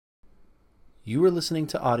You are listening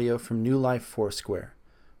to audio from New Life Foursquare.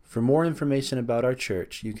 For more information about our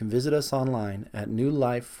church, you can visit us online at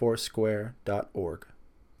newlifefoursquare.org.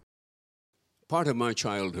 Part of my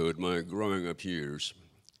childhood, my growing up years,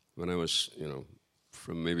 when I was,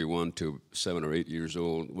 from maybe 1 to 7 or 8 years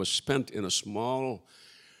old, was spent in a small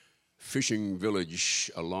fishing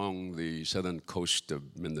village along the southern coast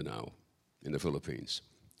of Mindanao in the Philippines,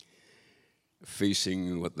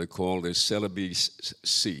 facing what they call the Celebes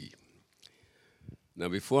Sea. Now,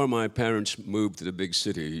 before my parents moved to the big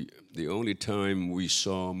city, the only time we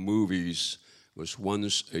saw movies was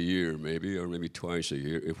once a year, maybe, or maybe twice a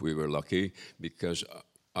year, if we were lucky, because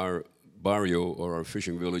our barrio or our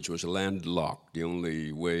fishing village was landlocked. The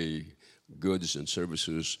only way goods and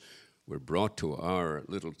services were brought to our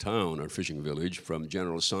little town, our fishing village, from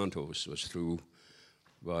General Santos was through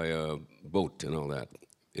by a boat and all that.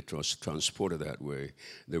 It was transported that way.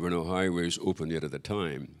 There were no highways open yet at the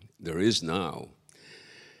time. There is now.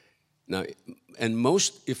 Now, and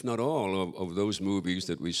most, if not all, of those movies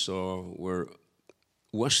that we saw were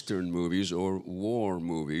Western movies or war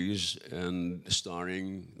movies, and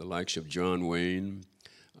starring the likes of John Wayne,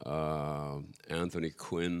 Anthony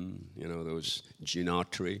Quinn, those Gene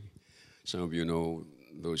Autry. Some of you know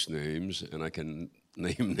those names, and I can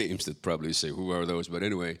name names that probably say, who are those? But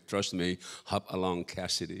anyway, trust me, Hop Along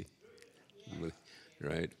Cassidy,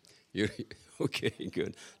 right? Okay,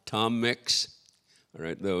 good. Tom Mix. All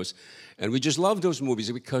right, those. And we just loved those movies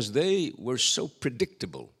because they were so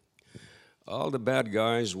predictable. All the bad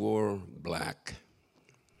guys wore black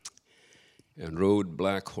and rode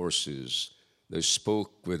black horses. They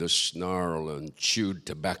spoke with a snarl and chewed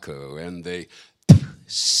tobacco, and they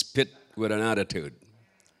spit with an attitude,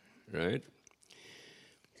 right?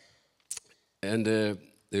 And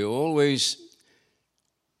they always...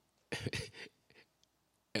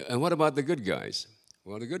 And what about the good guys?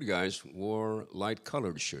 Well, the good guys wore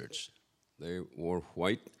light-colored shirts. They wore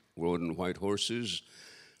white, rode white horses,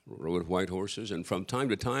 and from time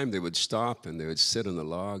to time they would stop and they would sit on the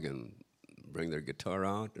log and bring their guitar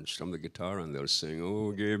out and strum the guitar, and they'll sing,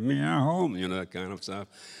 "Oh, give me a home," that kind of stuff.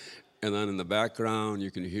 And then in the background you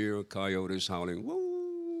can hear coyotes howling,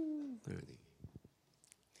 "Woo!"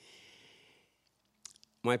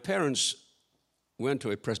 My parents went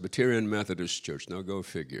to a Presbyterian Methodist church. Now go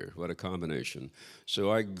figure, what a combination.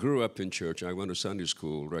 So I grew up in church. I went to Sunday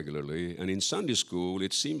school regularly. And in Sunday school,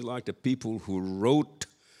 it seemed like the people who wrote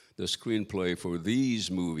the screenplay for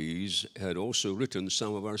these movies had also written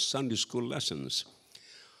some of our Sunday school lessons.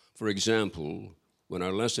 For example, when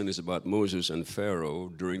our lesson is about Moses and Pharaoh,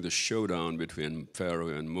 during the showdown between Pharaoh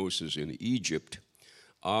and Moses in Egypt,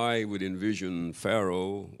 I would envision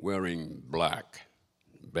Pharaoh wearing black,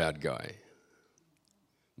 bad guy.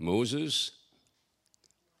 Moses,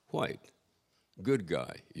 white, good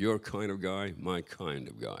guy, your kind of guy, my kind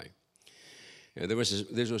of guy. And there was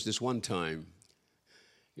this one time,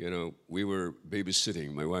 we were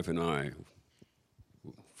babysitting, my wife and I,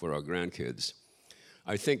 for our grandkids.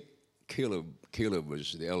 I think Caleb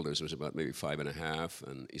was the eldest, was about maybe 5.5,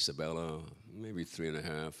 and Isabella maybe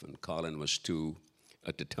 3.5, and Colin was 2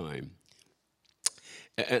 at the time.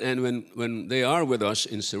 And when they are with us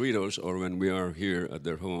in Cerritos, or when we are here at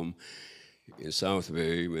their home in South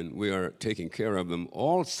Bay, when we are taking care of them,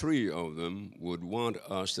 all 3 of them would want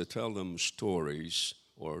us to tell them stories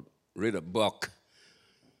or read a book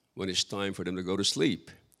when it's time for them to go to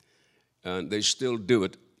sleep. And they still do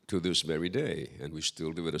it to this very day, and we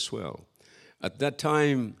still do it as well. At that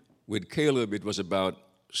time, with Caleb, it was about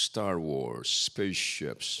Star Wars,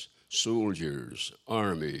 spaceships, soldiers,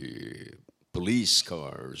 army, police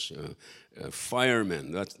cars,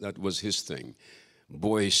 firemen. That was his thing.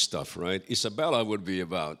 Boy stuff, right? Isabella would be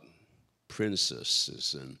about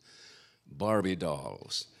princesses and Barbie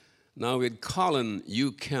dolls. Now with Colin,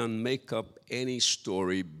 you can make up any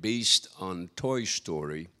story based on Toy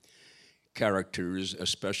Story characters,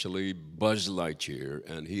 especially Buzz Lightyear,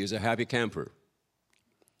 and he is a happy camper.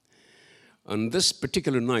 On this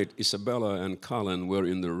particular night, Isabella and Colin were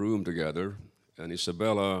in the room together, and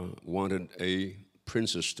Isabella wanted a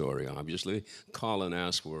princess story, obviously. Colin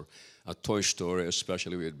asked for a Toy Story,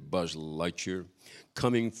 especially with Buzz Lightyear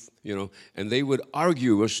coming, and they would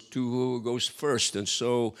argue as to who goes first. And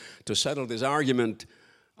so to settle this argument,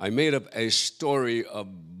 I made up a story of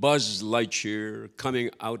Buzz Lightyear coming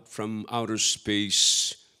out from outer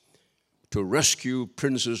space to rescue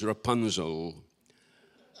Princess Rapunzel,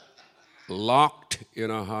 locked in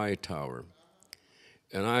a high tower.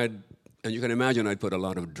 And you can imagine I'd put a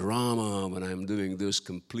lot of drama when I'm doing this,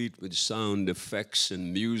 complete with sound effects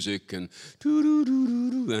and music and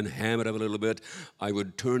doo-doo-doo-doo-doo, and ham it up a little bit. I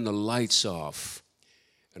would turn the lights off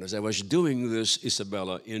And as I was doing this,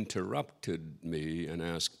 Isabella interrupted me and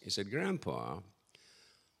asked, he said, Grandpa,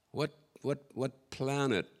 what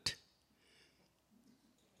planet,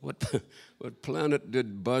 what planet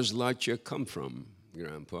did Buzz Lightyear come from,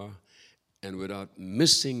 Grandpa? And without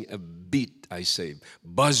missing a beat, I say,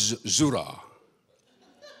 Buzzura.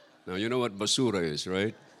 Now, you know what basura is,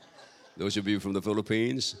 right? Those of you from the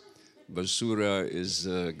Philippines, basura is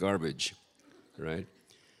garbage, right?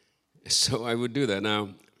 So I would do that. Now,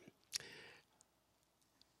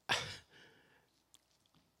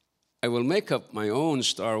 I will make up my own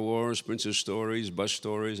Star Wars, princess stories, bus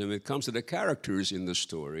stories, and when it comes to the characters in the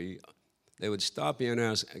story, they would stop me and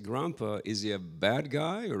ask, Grandpa, is he a bad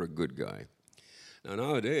guy or a good guy? Now,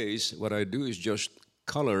 nowadays, what I do is just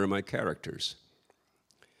color my characters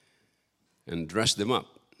and dress them up.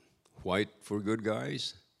 White for good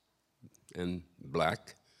guys and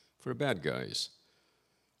black for bad guys.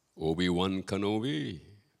 Obi-Wan Kenobi,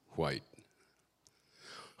 white.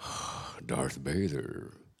 Darth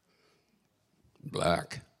Vader,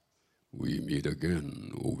 black. We meet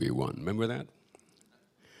again, Obi-Wan. Remember that?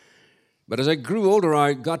 But as I grew older,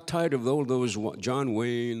 I got tired of all those John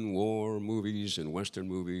Wayne war movies and Western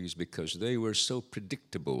movies because they were so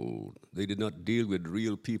predictable. They did not deal with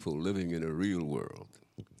real people living in a real world.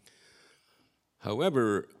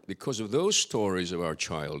 However, because of those stories of our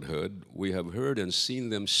childhood, we have heard and seen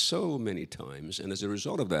them so many times, and as a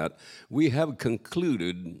result of that, we have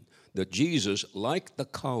concluded that Jesus, like the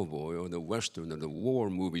cowboy or the Western or the war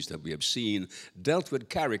movies that we have seen, dealt with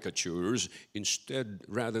caricatures instead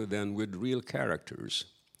rather than with real characters.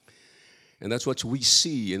 And that's what we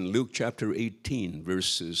see in Luke chapter 18,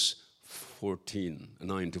 verses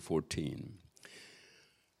 9 to 14.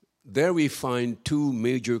 There we find two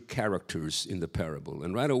major characters in the parable.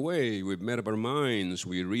 And right away, we've made up our minds.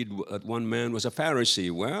 We read that one man was a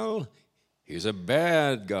Pharisee. Well, he's a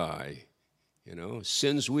bad guy,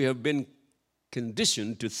 since we have been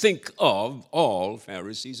conditioned to think of all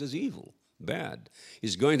Pharisees as evil, bad.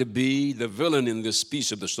 He's going to be the villain in this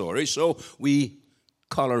piece of the story, so we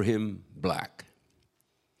color him black.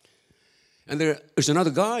 And there's another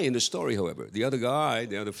guy in the story, however. The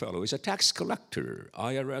other fellow, is a tax collector,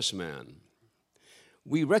 IRS man.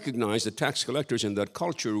 We recognize that tax collectors in that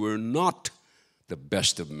culture were not the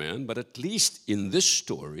best of men, but at least in this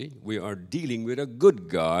story, we are dealing with a good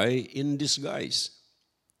guy in disguise.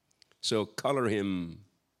 So color him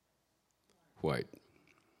white.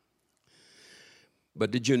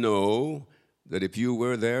 But did you know that if you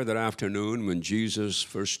were there that afternoon when Jesus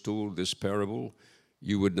first told this parable,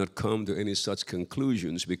 you would not come to any such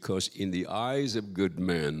conclusions, because in the eyes of good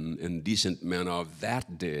men and decent men of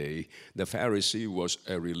that day, the Pharisee was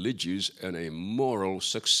a religious and a moral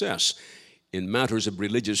success. In matters of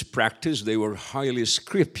religious practice, they were highly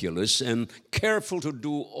scrupulous and careful to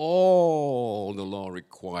do all the law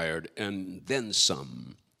required and then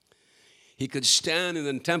some. He could stand in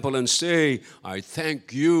the temple and say, I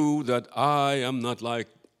thank you that I am not like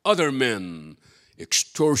other men,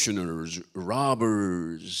 extortioners,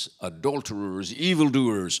 robbers, adulterers,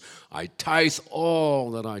 evildoers. I tithe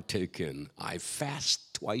all that I take in. I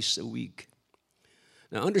fast twice a week.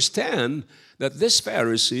 Now understand that this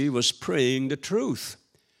Pharisee was praying the truth.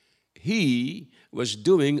 He was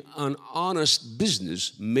doing an honest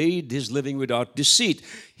business, made his living without deceit.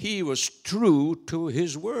 He was true to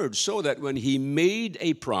his word, so that when he made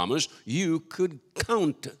a promise, you could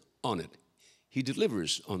count on it. He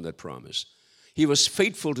delivers on that promise. He was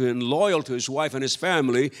faithful to and loyal to his wife and his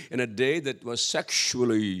family in a day that was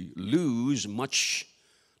sexually loose, much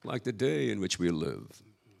like the day in which we live.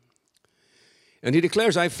 And he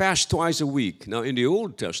declares, I fast twice a week. Now, in the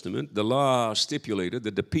Old Testament, the law stipulated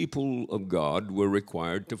that the people of God were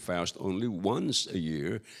required to fast only once a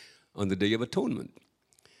year on the Day of Atonement.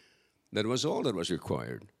 That was all that was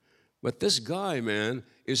required. But this guy, man,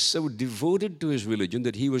 is so devoted to his religion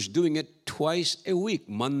that he was doing it twice a week,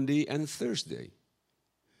 Monday and Thursday.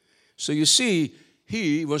 So you see,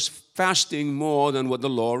 he was fasting more than what the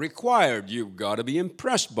law required. You've got to be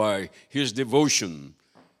impressed by his devotion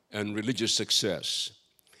and religious success.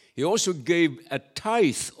 He also gave a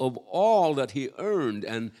tithe of all that he earned,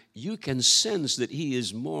 and you can sense that he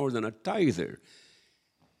is more than a tither.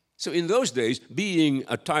 So in those days, being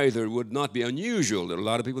a tither would not be unusual. There are a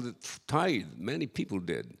lot of people that tithe. Many people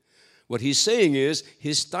did. What he's saying is,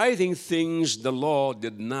 his tithing things the law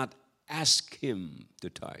did not ask him to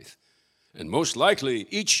tithe. And most likely,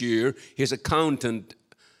 each year, his accountant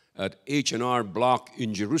at H&R Block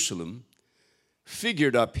in Jerusalem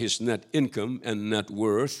figured up his net income and net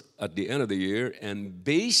worth at the end of the year, and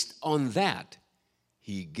based on that,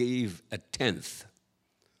 he gave a tenth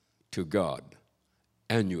to God.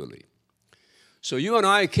 annually. So you and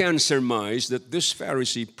I can surmise that this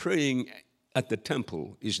Pharisee praying at the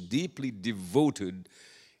temple is deeply devoted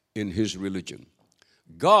in his religion.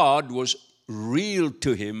 God was real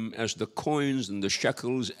to him as the coins and the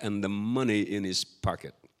shekels and the money in his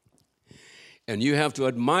pocket. And you have to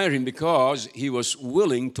admire him because he was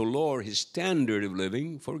willing to lower his standard of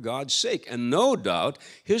living for God's sake. And no doubt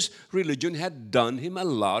his religion had done him a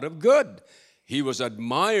lot of good. He was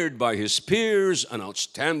admired by his peers, an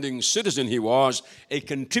outstanding citizen he was, a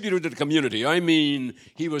contributor to the community. I mean,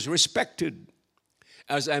 he was respected.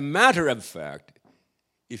 As a matter of fact,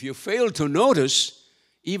 if you fail to notice,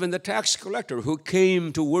 even the tax collector who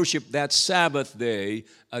came to worship that Sabbath day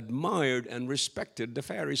admired and respected the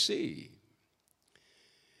Pharisee.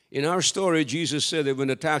 In our story, Jesus said that when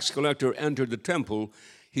the tax collector entered the temple,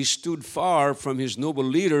 he stood far from his noble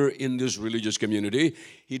leader in this religious community.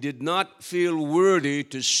 He did not feel worthy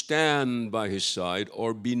to stand by his side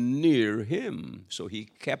or be near him, so he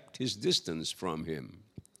kept his distance from him.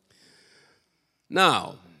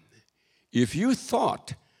 Now, if you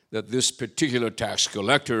thought that this particular tax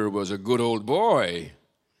collector was a good old boy,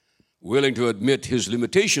 willing to admit his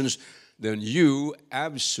limitations, then you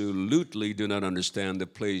absolutely do not understand the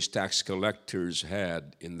place tax collectors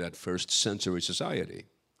had in that first century society.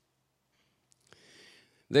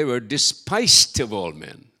 They were despised of all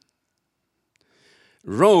men.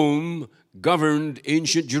 Rome governed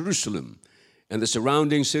ancient Jerusalem and the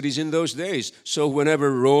surrounding cities in those days. So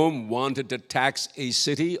whenever Rome wanted to tax a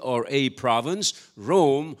city or a province,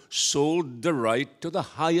 Rome sold the right to the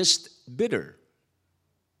highest bidder.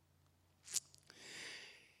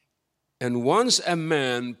 And once a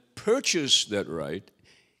man purchased that right,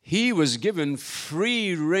 he was given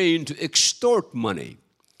free rein to extort money.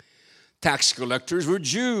 Tax collectors were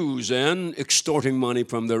Jews and extorting money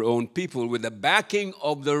from their own people with the backing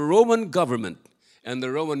of the Roman government and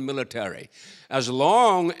the Roman military. As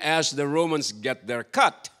long as the Romans get their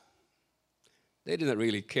cut, they didn't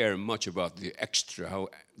really care much about the extra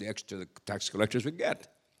the tax collectors would get,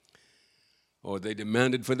 or they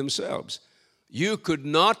demanded for themselves. You could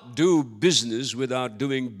not do business without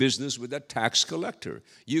doing business with a tax collector.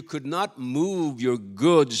 You could not move your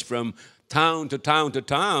goods from town to town to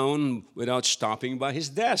town without stopping by his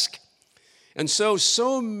desk. And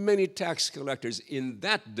so many tax collectors in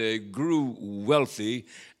that day grew wealthy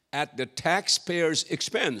at the taxpayer's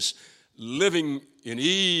expense, living in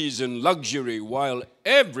ease and luxury while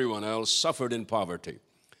everyone else suffered in poverty.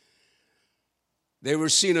 They were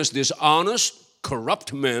seen as dishonest,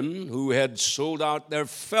 corrupt men who had sold out their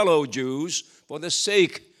fellow Jews for the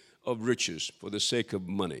sake of riches, for the sake of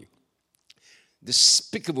money.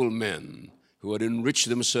 Despicable men who had enriched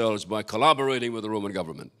themselves by collaborating with the Roman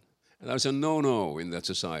government. And that was a no-no in that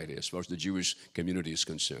society as far as the Jewish community is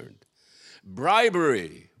concerned.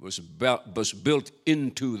 Bribery was built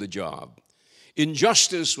into the job.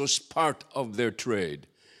 Injustice was part of their trade.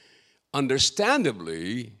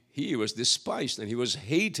 Understandably, he was despised and he was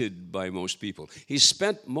hated by most people. He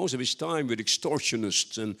spent most of his time with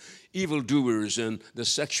extortionists and evildoers and the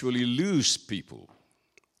sexually loose people.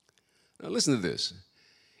 Now listen to this.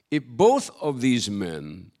 If both of these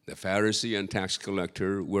men, the Pharisee and tax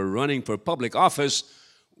collector, were running for public office,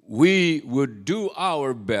 we would do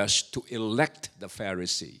our best to elect the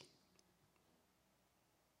Pharisee.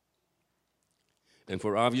 And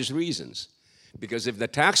for obvious reasons. Because if the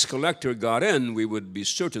tax collector got in, we would be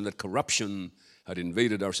certain that corruption had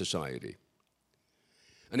invaded our society.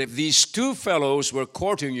 And if these two fellows were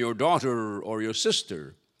courting your daughter or your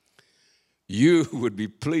sister, you would be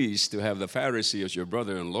pleased to have the Pharisee as your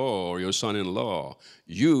brother-in-law or your son-in-law.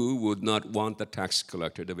 You would not want the tax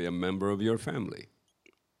collector to be a member of your family.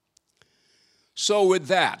 So with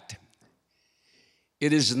that,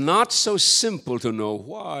 it is not so simple to know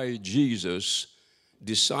why Jesus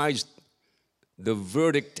decides the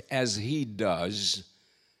verdict as he does.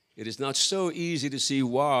 It is not so easy to see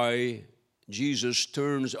why Jesus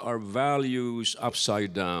turns our values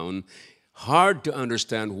upside down. Hard to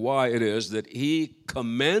understand why it is that he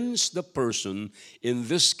commends the person, in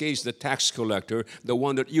this case the tax collector, the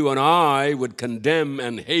one that you and I would condemn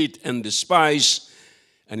and hate and despise,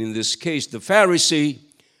 and in this case the Pharisee,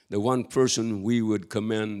 the one person we would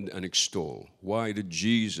commend and extol. Why did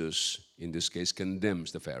Jesus, in this case,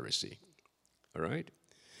 condemns the Pharisee? All right?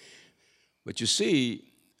 But you see,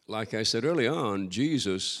 like I said early on,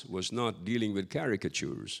 Jesus was not dealing with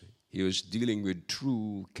caricatures. He was dealing with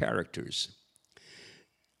true characters.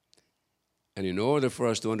 And in order for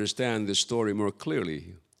us to understand this story more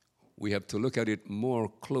clearly, we have to look at it more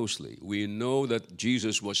closely. We know that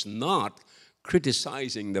Jesus was not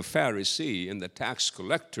criticizing the Pharisee and the tax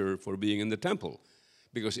collector for being in the temple,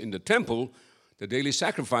 Because in the temple, the daily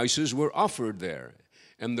sacrifices were offered there.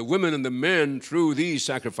 And the women and the men, through these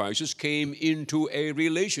sacrifices, came into a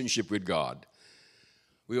relationship with God.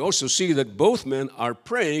 We also see that both men are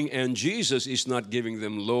praying, and Jesus is not giving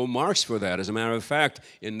them low marks for that. As a matter of fact,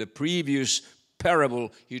 in the previous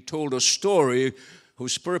parable, he told a story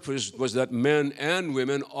whose purpose was that men and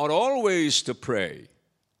women ought always to pray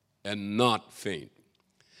and not faint.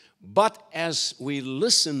 But as we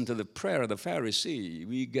listen to the prayer of the Pharisee,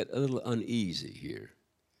 we get a little uneasy here,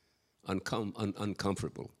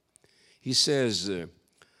 uncomfortable. He says,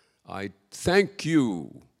 I thank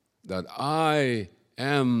you that I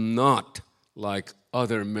am not like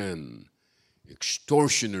other men,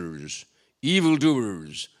 extortioners,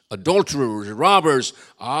 evildoers, adulterers, robbers.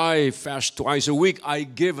 I fast twice a week. I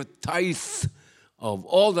give a tithe of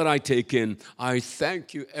all that I take in. I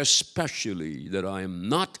thank you especially that I am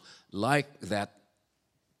not like that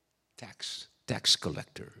tax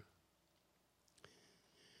collector.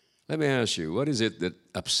 Let me ask you, what is it that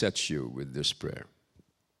upsets you with this prayer?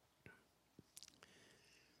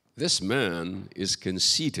 This man is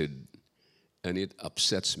conceited, and it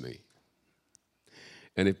upsets me.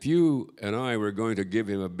 And if you and I were going to give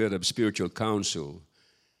him a bit of spiritual counsel,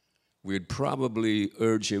 we'd probably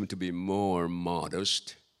urge him to be more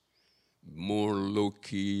modest, more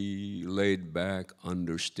low-key, laid back,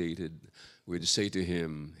 understated. We'd say to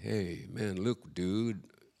him, hey, man, look, dude,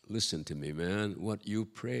 listen to me, man. What you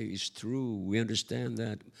pray is true. We understand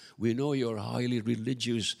that. We know you're highly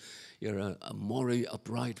religious. You're a morally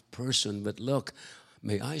upright person. But look,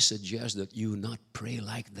 may I suggest that you not pray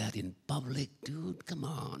like that in public? Dude, come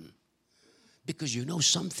on. Because you know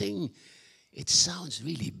something? It sounds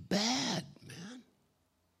really bad, man.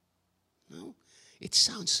 No? It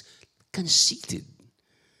sounds conceited.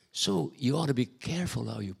 So you ought to be careful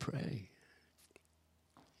how you pray.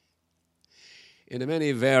 In the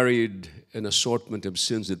many varied and assortment of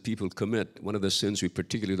sins that people commit, one of the sins we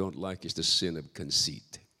particularly don't like is the sin of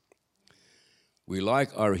conceit. We like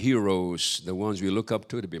our heroes, the ones we look up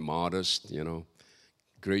to be modest,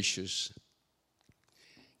 gracious.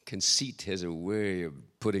 Conceit has a way of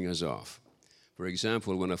putting us off. For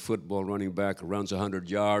example, when a football running back runs 100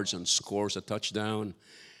 yards and scores a touchdown,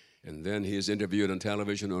 and then he is interviewed on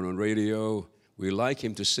television or on radio, we like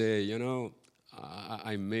him to say,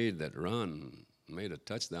 I made that run, made a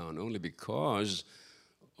touchdown only because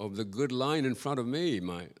of the good line in front of me.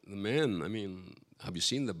 The man, have you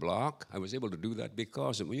seen the block? I was able to do that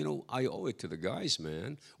because, I owe it to the guys,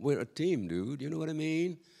 man. We're a team, dude. You know what I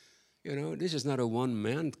mean? This is not a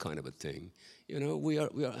one-man kind of a thing. We're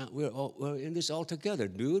in this all together,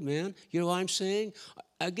 dude, man. You know what I'm saying?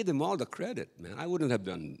 I give them all the credit, man. I wouldn't have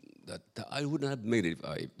done that. I wouldn't have made it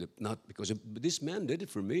if not because this man did it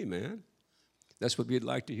for me, man. That's what we'd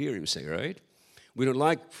like to hear him say, right? We don't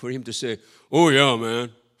like for him to say, oh, yeah,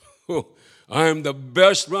 man. I am the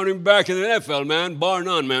best running back in the NFL, man, bar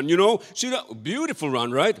none, man. See that beautiful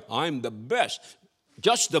run, right? I'm the best,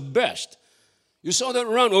 just the best. You saw that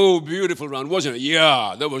run? Oh, beautiful run, wasn't it?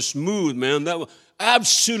 Yeah, that was smooth, man. That was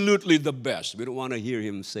absolutely the best. We don't want to hear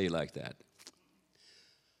him say like that.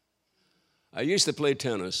 I used to play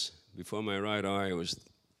tennis before my right eye was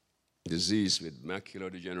diseased with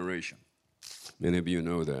macular degeneration. Many of you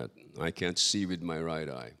know that. I can't see with my right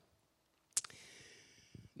eye.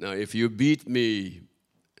 Now, if you beat me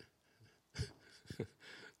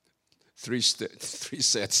three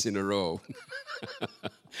sets in a row,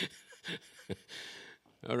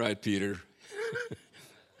 all right, Peter.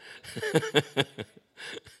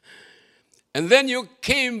 And then you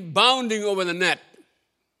came bounding over the net.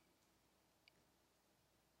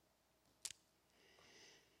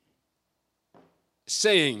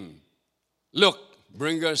 Saying, look,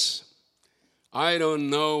 Bringus, I don't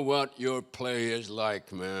know what your play is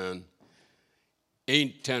like, man.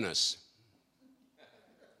 Ain't tennis.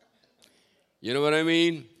 You know what I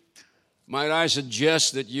mean? Might I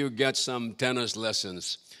suggest that you get some tennis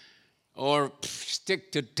lessons or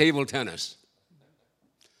stick to table tennis?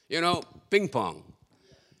 Ping pong.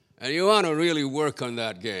 And you want to really work on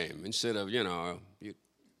that game instead of, I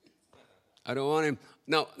don't want him.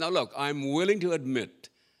 Now, look, I'm willing to admit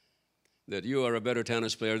that you are a better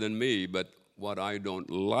tennis player than me, but what I don't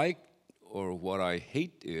like or what I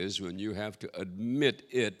hate is when you have to admit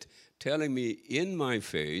it, telling me in my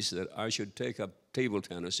face that I should take up table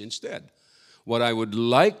tennis instead. What I would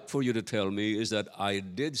like for you to tell me is that I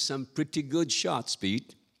did some pretty good shots,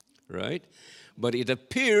 Pete, right? But it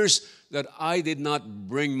appears that I did not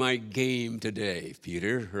bring my game today,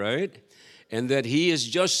 Peter, right? And that he is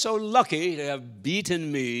just so lucky to have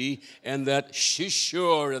beaten me, and that she's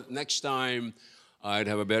sure that next time I'd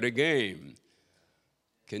have a better game.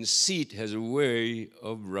 Conceit has a way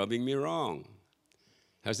of rubbing me wrong.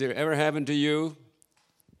 Has there ever happened to you?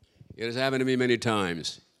 It has happened to me many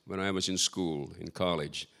times when I was in school, in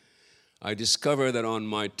college. I discovered that on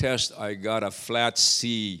my test I got a flat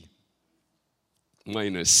C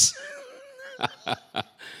minus.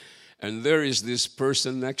 And there is this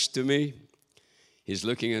person next to me. He's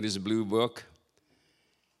looking at his blue book.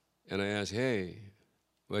 And I ask, hey,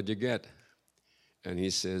 what'd you get? And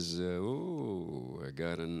he says, oh, I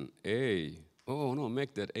got an A. Oh, no,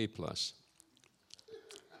 make that A plus.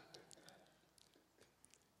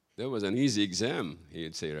 That was an easy exam,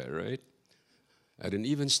 he'd say that, right? I didn't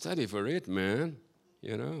even study for it, man,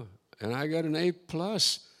 and I got an A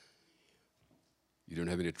plus. You don't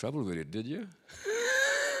have any trouble with it, did you?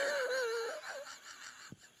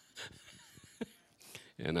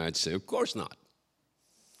 And I'd say, of course not.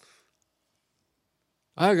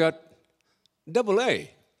 I got double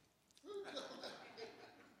A.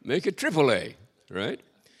 Make it triple A, right?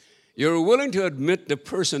 You're willing to admit the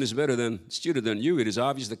person is better than student than you. It is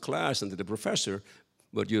obvious to the class and to the professor.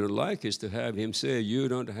 What you don't like is to have him say you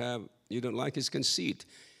don't like his conceit.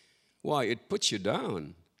 Why? It puts you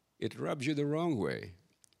down. It rubs you the wrong way.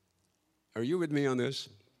 Are you with me on this?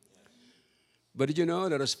 But did you know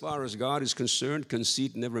that as far as God is concerned,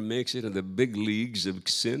 conceit never makes it in the big leagues of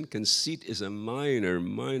sin? Conceit is a minor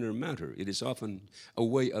matter. It is often a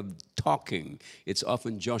way of talking. It's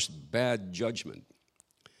often just bad judgment.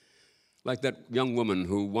 Like that young woman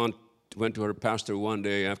who went to her pastor one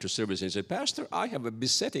day after service and said, Pastor, I have a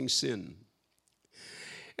besetting sin.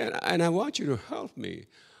 And I want you to help me.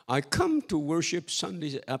 I come to worship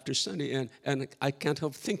Sunday after Sunday, and I can't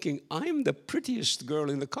help thinking I'm the prettiest girl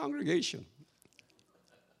in the congregation.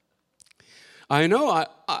 I know I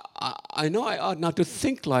ought not to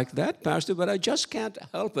think like that, Pastor, but I just can't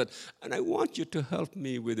help it. And I want you to help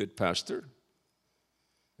me with it, Pastor.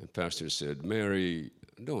 And Pastor said, Mary,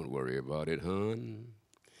 don't worry about it, hon.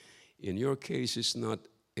 In your case, it's not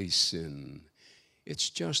a sin. It's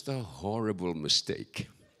just a horrible mistake.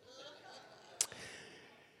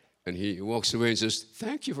 And he walks away and says,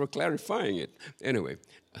 thank you for clarifying it. Anyway,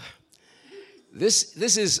 this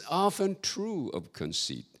is often true of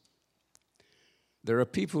conceit. There are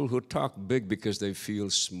people who talk big because they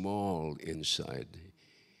feel small inside.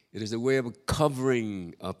 It is a way of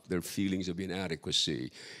covering up their feelings of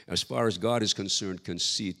inadequacy. As far as God is concerned,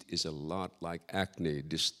 conceit is a lot like acne,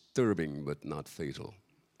 disturbing but not fatal.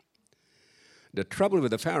 The trouble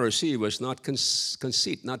with the Pharisee was not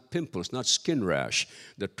conceit, not pimples, not skin rash.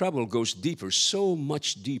 The trouble goes deeper, so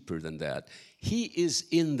much deeper than that. He is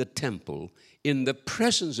in the temple, in the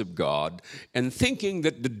presence of God, and thinking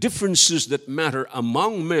that the differences that matter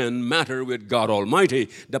among men matter with God Almighty.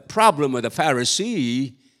 The problem with the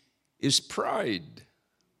Pharisee is pride.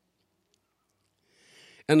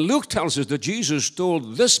 And Luke tells us that Jesus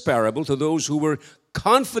told this parable to those who were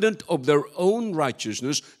confident of their own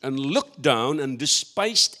righteousness and looked down and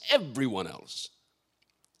despised everyone else.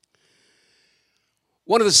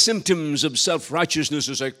 One of the symptoms of self-righteousness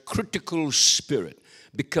is a critical spirit,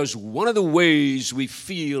 because one of the ways we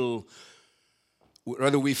feed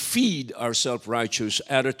our self-righteous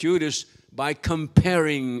attitude is by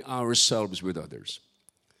comparing ourselves with others.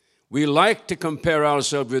 We like to compare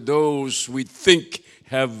ourselves with those we think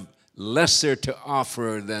have lesser to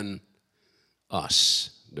offer than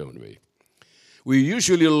us, don't we? We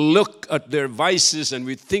usually look at their vices and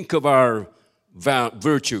we think of our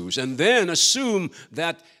virtues and then assume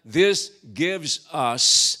that this gives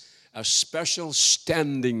us a special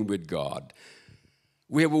standing with God.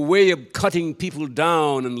 We have a way of cutting people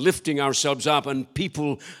down and lifting ourselves up, and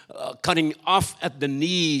people cutting off at the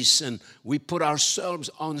knees, and we put ourselves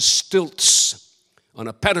on stilts, on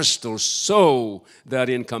a pedestal, so that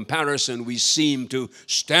in comparison we seem to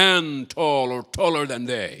stand tall or taller than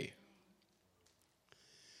they.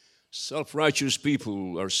 Self-righteous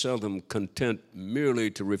people are seldom content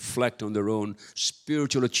merely to reflect on their own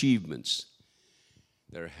spiritual achievements.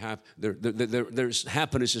 Their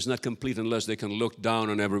happiness is not complete unless they can look down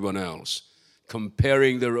on everyone else,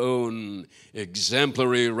 comparing their own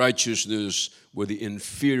exemplary righteousness with the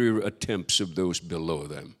inferior attempts of those below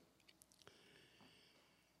them.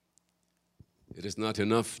 It is not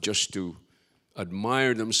enough just to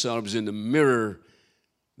admire themselves in the mirror.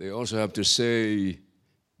 They also have to say,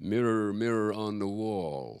 mirror, mirror on the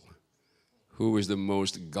wall, who is the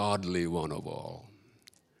most godly one of all?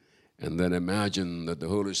 And then imagine that the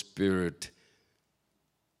Holy Spirit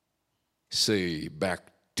say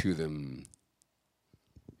back to them,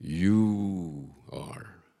 you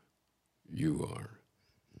are.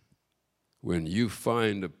 When you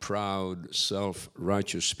find a proud,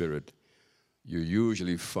 self-righteous spirit, you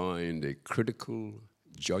usually find a critical,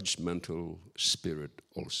 judgmental spirit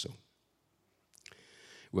also.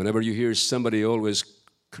 Whenever you hear somebody always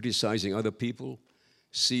criticizing other people,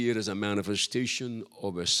 see it as a manifestation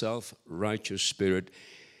of a self-righteous spirit.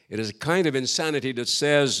 It is a kind of insanity that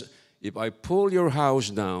says, if I pull your house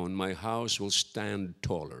down, my house will stand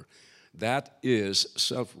taller. That is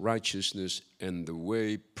self-righteousness and the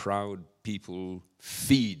way proud people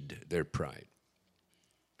feed their pride.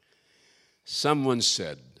 Someone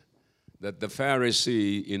said that the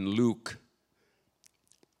Pharisee in Luke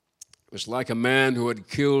was like a man who had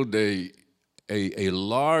killed a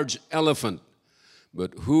large elephant,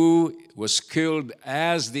 but who was killed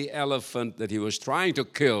as the elephant that he was trying to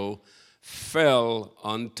kill fell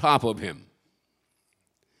on top of him.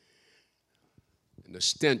 And the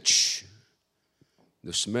stench,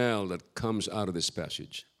 the smell that comes out of this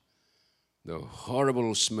passage, the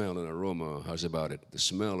horrible smell and aroma has about it, the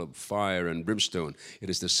smell of fire and brimstone. It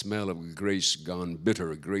is the smell of grace gone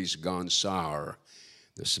bitter, grace gone sour,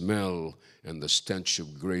 the smell and the stench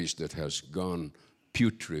of grace that has gone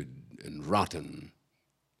putrid and rotten.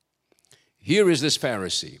 Here is this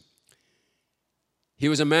Pharisee. He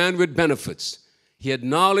was a man with benefits. He had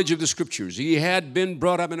knowledge of the Scriptures. He had been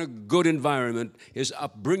brought up in a good environment. His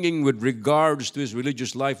upbringing with regards to his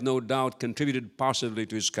religious life, no doubt, contributed positively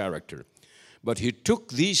to his character. But he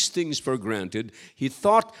took these things for granted. He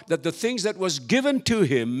thought that the things that was given to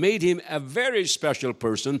him made him a very special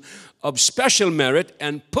person of special merit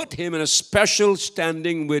and put him in a special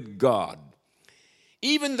standing with God.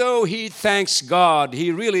 Even though he thanks God,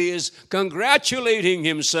 he really is congratulating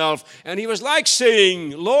himself. And he was like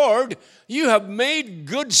saying, Lord, you have made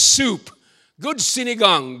good soup, good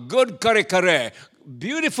sinigang, good kare-kare,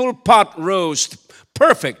 beautiful pot roast,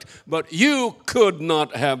 perfect. But you could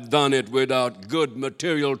not have done it without good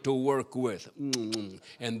material to work with.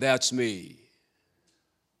 And that's me.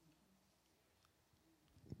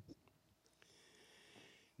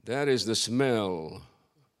 That is the smell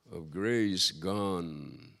of grace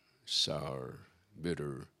gone sour,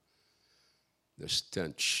 bitter, the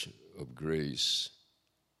stench of grace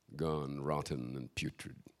gone rotten and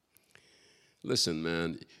putrid. Listen,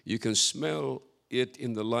 man, you can smell it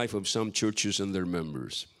in the life of some churches and their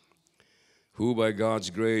members who by God's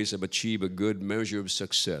grace have achieved a good measure of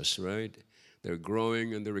success, right? They're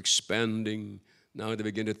growing and they're expanding. Now they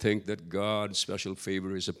begin to think that God's special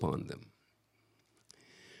favor is upon them.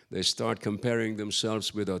 They start comparing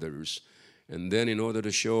themselves with others. And then in order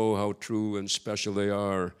to show how true and special they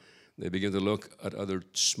are, they begin to look at other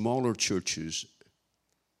smaller churches,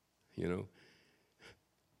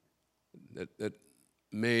 that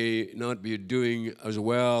may not be doing as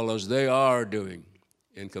well as they are doing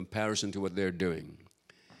in comparison to what they're doing.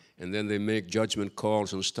 And then they make judgment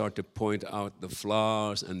calls and start to point out the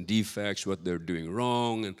flaws and defects, what they're doing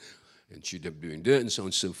wrong, and should have been doing this, and so on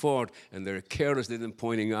and so forth. And they're carelessly then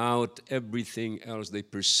pointing out everything else they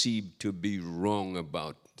perceive to be wrong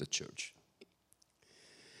about the church.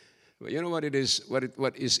 But you know what it is?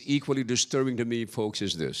 What is equally disturbing to me, folks,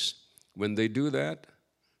 is this. When they do that,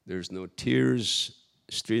 there's no tears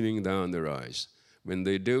streaming down their eyes. When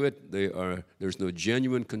they do it, there's no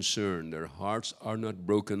genuine concern. Their hearts are not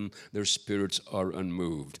broken. Their spirits are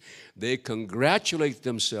unmoved. They congratulate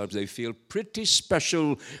themselves. They feel pretty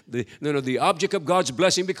special, the object of God's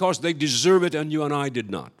blessing, because they deserve it and you and I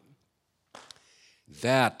did not.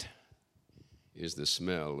 That is the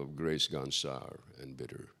smell of grace gone sour and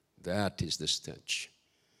bitter. That is the stench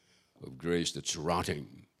of grace that's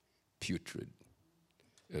rotting, putrid,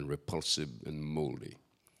 and repulsive and moldy.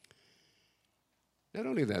 Not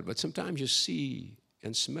only that, but sometimes you see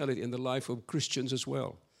and smell it in the life of Christians as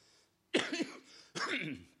well,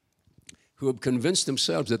 who have convinced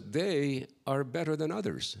themselves that they are better than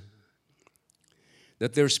others,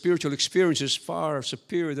 that their spiritual experience is far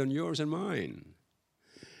superior than yours and mine.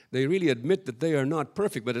 They really admit that they are not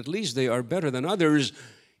perfect, but at least they are better than others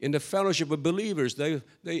in the fellowship of believers. They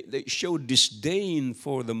show disdain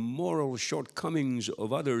for the moral shortcomings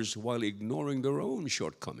of others while ignoring their own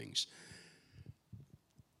shortcomings.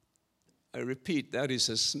 I repeat, that is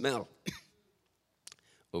a smell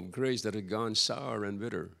of grace that had gone sour and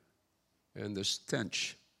bitter, and the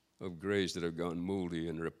stench of grace that had gone moldy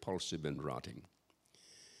and repulsive and rotting.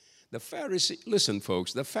 The Pharisee, listen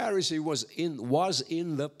folks, the Pharisee was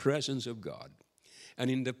in the presence of God. And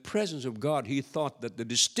in the presence of God, he thought that the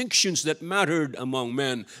distinctions that mattered among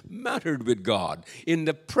men mattered with God. In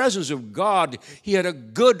the presence of God, he had a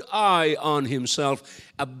good eye on himself,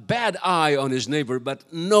 a bad eye on his neighbor,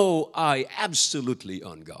 but no eye absolutely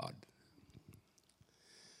on God.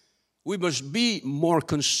 We must be more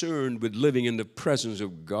concerned with living in the presence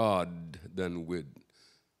of God than with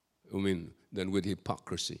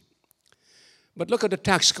hypocrisy. But look at the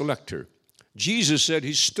tax collector. Jesus said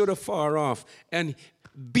he stood afar off and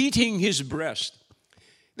beating his breast.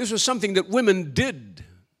 This was something that women did,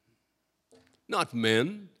 not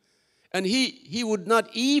men. And he would not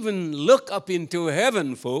even look up into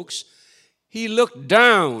heaven, folks. He looked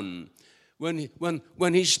down. When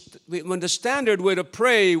the standard way to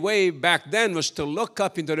pray way back then was to look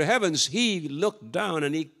up into the heavens, he looked down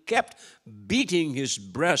and he kept beating his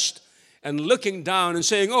breast and looking down and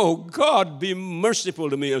saying, "Oh, God, be merciful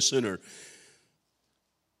to me, a sinner."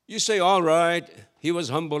 You say, all right, he was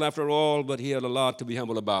humble after all, but he had a lot to be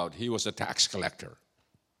humble about. He was a tax collector.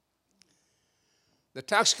 The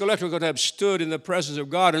tax collector could have stood in the presence of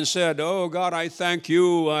God and said, "Oh, God, I thank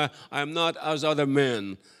you. I'm not as other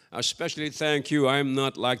men. Especially thank you. I'm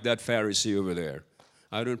not like that Pharisee over there.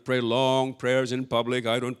 I don't pray long prayers in public.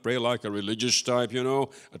 I don't pray like a religious type, you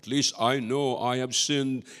know. At least I know I have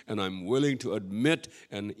sinned, and I'm willing to admit,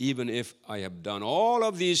 and even if I have done all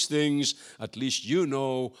of these things, at least you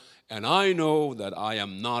know, and I know that I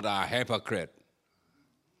am not a hypocrite."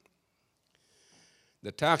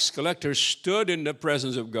 The tax collector stood in the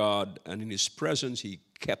presence of God, and in his presence he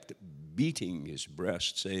kept beating his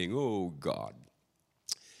breast, saying, "Oh, God,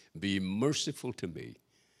 be merciful to me,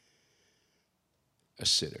 a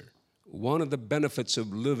sinner." One of the benefits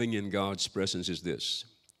of living in God's presence is this.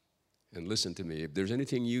 And listen to me, if there's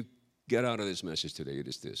anything you get out of this message today, it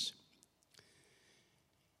is this.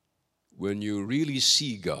 When you really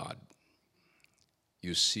see God,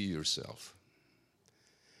 you see yourself.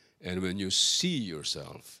 And when you see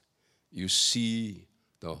yourself, you see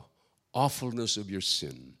the awfulness of your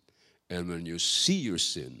sin. And when you see your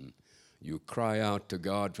sin, you cry out to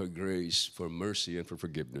God for grace, for mercy, and for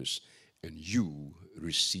forgiveness, and you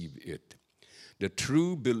receive it. The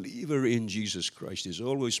true believer in Jesus Christ is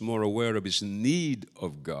always more aware of his need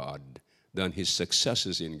of God than his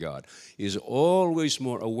successes in God. He is always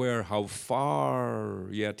more aware how far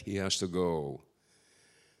yet he has to go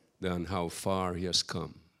than how far he has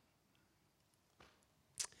come.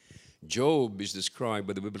 Job is described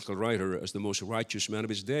by the biblical writer as the most righteous man of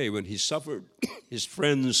his day. When he suffered, his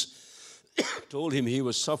friends told him he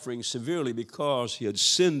was suffering severely because he had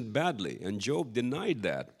sinned badly, and Job denied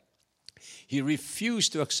that. He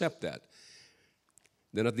refused to accept that.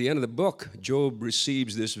 Then at the end of the book, Job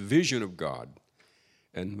receives this vision of God.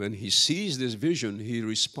 And when he sees this vision, he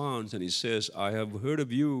responds and he says, "I have heard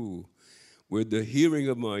of you with the hearing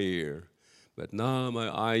of my ear, but now my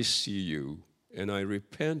eyes see you. And I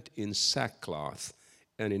repent in sackcloth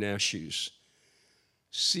and in ashes."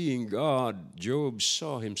 Seeing God, Job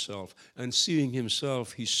saw himself. And seeing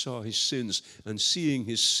himself, he saw his sins. And seeing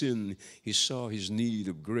his sin, he saw his need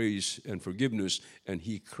of grace and forgiveness. And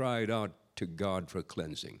he cried out to God for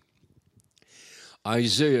cleansing.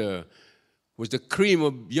 Isaiah was the cream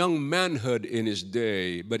of young manhood in his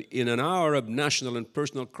day. But in an hour of national and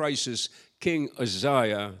personal crisis, King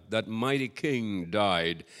Uzziah, that mighty king,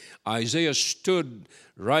 died. Isaiah stood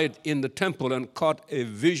right in the temple and caught a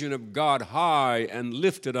vision of God high and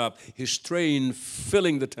lifted up, his train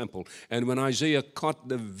filling the temple. And when Isaiah caught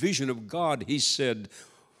the vision of God, he said,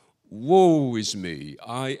 "Woe is me,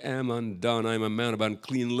 I am undone. I am a man of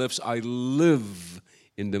unclean lips. I live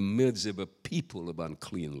in the midst of a people of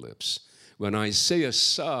unclean lips." When Isaiah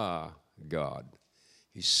saw God,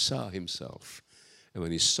 he saw himself. And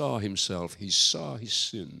when he saw himself, he saw his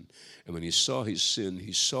sin. And when he saw his sin,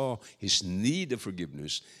 he saw his need of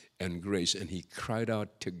forgiveness and grace. And he cried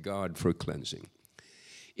out to God for cleansing.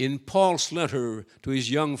 In Paul's letter to his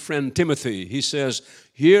young friend Timothy, he says,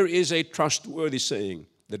 "Here is a trustworthy saying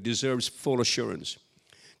that deserves full assurance.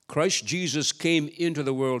 Christ Jesus came into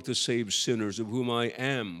the world to save sinners, of whom I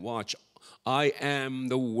am," watch, "I am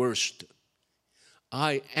the worst."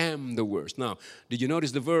 I am the worst. Now, did you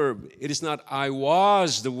notice the verb? It is not "I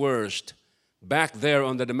was the worst" back there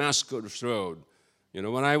on the Damascus road. You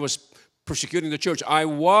know, when I was persecuting the church, I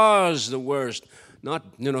was the worst.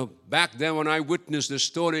 Not, back then when I witnessed the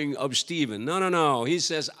stoning of Stephen. No. He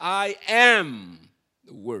says, "I am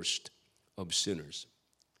the worst of sinners."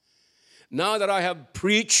 Now that I have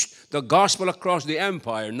preached the gospel across the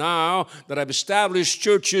empire, now that I've established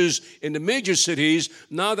churches in the major cities,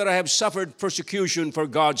 now that I have suffered persecution for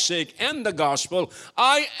God's sake and the gospel,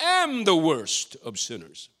 I am the worst of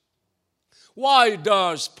sinners. Why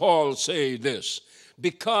does Paul say this?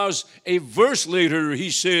 Because a verse later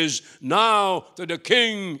he says, "Now to the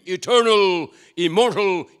King, eternal,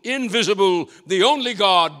 immortal, invisible, the only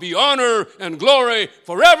God, be honor and glory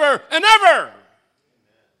forever and ever."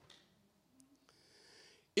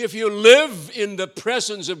 If you live in the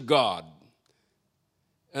presence of God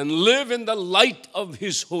and live in the light of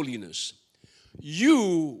His holiness,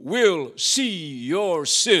 you will see your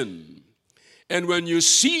sin. And when you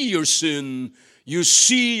see your sin, you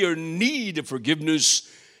see your need of forgiveness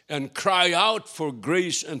and cry out for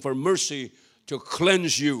grace and for mercy to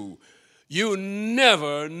cleanse you. You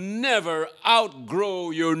never, never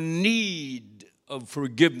outgrow your need of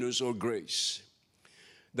forgiveness or grace.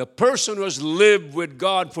 The person who has lived with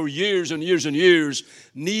God for years and years and years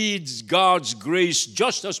needs God's grace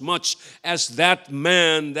just as much as that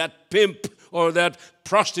man, that pimp, or that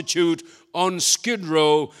prostitute on Skid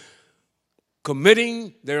Row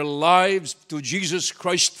committing their lives to Jesus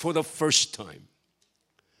Christ for the first time.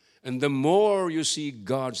 And the more you see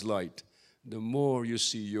God's light, the more you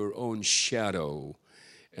see your own shadow,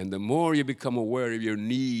 and the more you become aware of your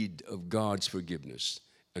need of God's forgiveness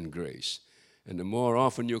and grace. And the more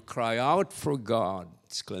often you cry out for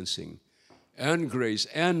God's cleansing and grace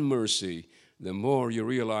and mercy, the more you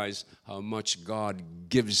realize how much God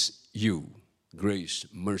gives you grace,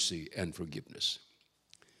 mercy, and forgiveness.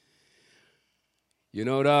 You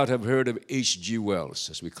no doubt have heard of H.G. Wells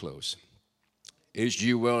as we close.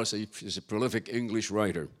 H.G. Wells is a prolific English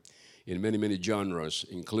writer in many, many genres,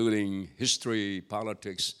 including history,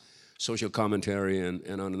 politics, social commentary, and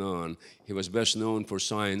on and on. He was best known for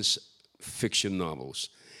science fiction novels.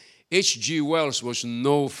 H.G. Wells was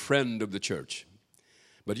no friend of the church.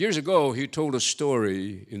 But years ago, he told a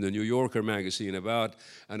story in the New Yorker magazine about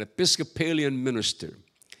an Episcopalian minister.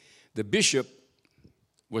 The bishop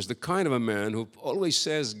was the kind of a man who always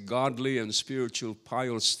says godly and spiritual,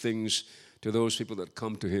 pious things to those people that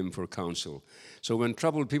come to him for counsel. So when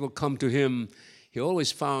troubled people come to him, he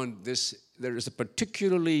always found there is a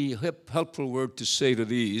particularly helpful word to say to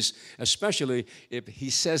these, especially if he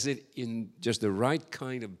says it in just the right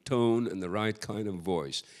kind of tone and the right kind of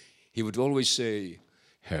voice. He would always say,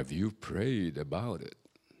 "Have you prayed about it?"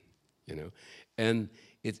 You know, and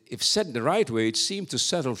if said the right way, it seemed to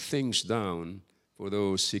settle things down for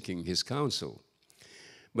those seeking his counsel.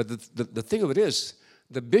 But the thing of it is,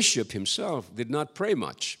 the bishop himself did not pray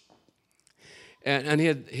much. And he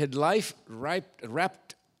had life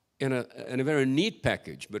wrapped in a very neat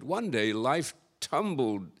package. But one day, life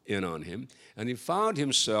tumbled in on him, and he found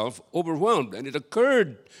himself overwhelmed. And it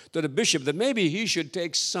occurred to the bishop that maybe he should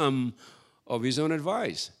take some of his own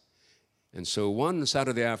advice. And so one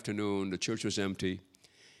Saturday afternoon, the church was empty.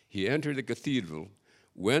 He entered the cathedral,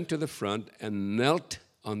 went to the front, and knelt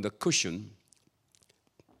on the cushion,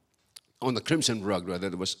 on the crimson rug, rather,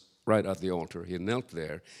 that was right at the altar. He knelt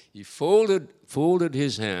there. He folded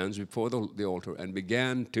his hands before the altar and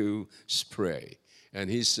began to pray.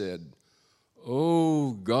 And he said,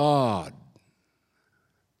 "Oh God."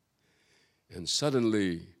 And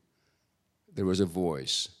suddenly there was a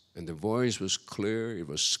voice. And the voice was clear, it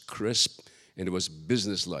was crisp, and it was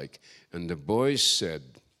businesslike. And the voice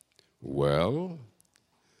said, "Well,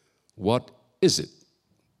 what is it?"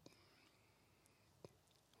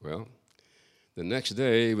 Well, the next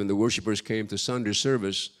day, when the worshipers came to Sunday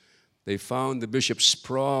service, they found the bishop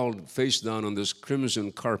sprawled face down on this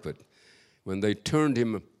crimson carpet. When they turned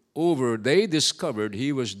him over, they discovered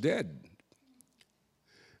he was dead.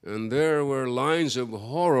 And there were lines of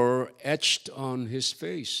horror etched on his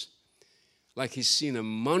face, like he's seen a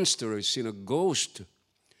monster, he's seen a ghost,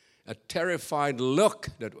 a terrified look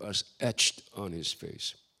that was etched on his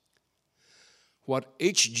face. What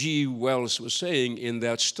H.G. Wells was saying in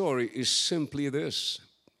that story is simply this.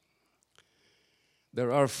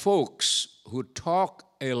 There are folks who talk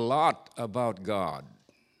a lot about God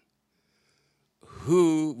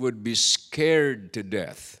who would be scared to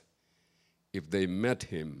death if they met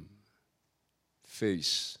him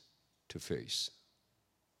face to face.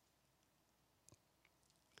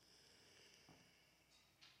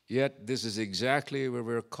 Yet this is exactly where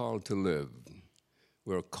we're called to live.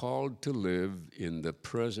 We're called to live in the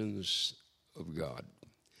presence of God.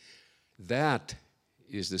 That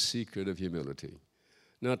is the secret of humility.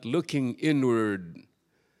 Not looking inward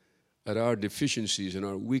at our deficiencies and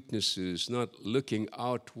our weaknesses, not looking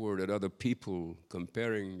outward at other people,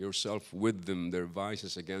 comparing yourself with them, their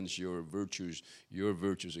vices against your virtues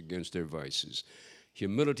against their vices.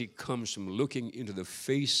 Humility comes from looking into the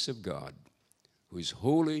face of God, who is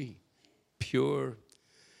holy, pure,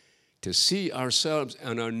 to see ourselves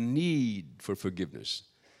and our need for forgiveness,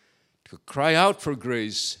 to cry out for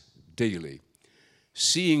grace daily.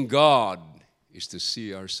 Seeing God is to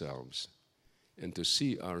see ourselves. And to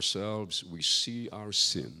see ourselves, we see our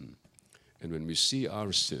sin. And when we see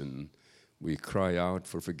our sin, we cry out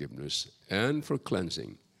for forgiveness and for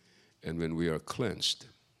cleansing. And when we are cleansed,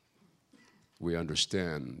 we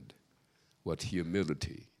understand what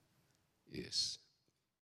humility is.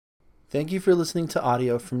 Thank you for listening to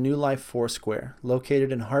audio from New Life Foursquare,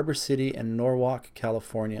 located in Harbor City and Norwalk,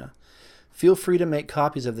 California. Feel free to make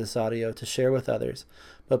copies of this audio to share with others,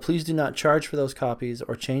 but please do not charge for those copies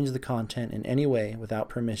or change the content in any way without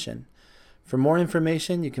permission. For more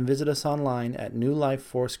information, you can visit us online at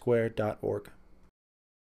newlifefoursquare.org.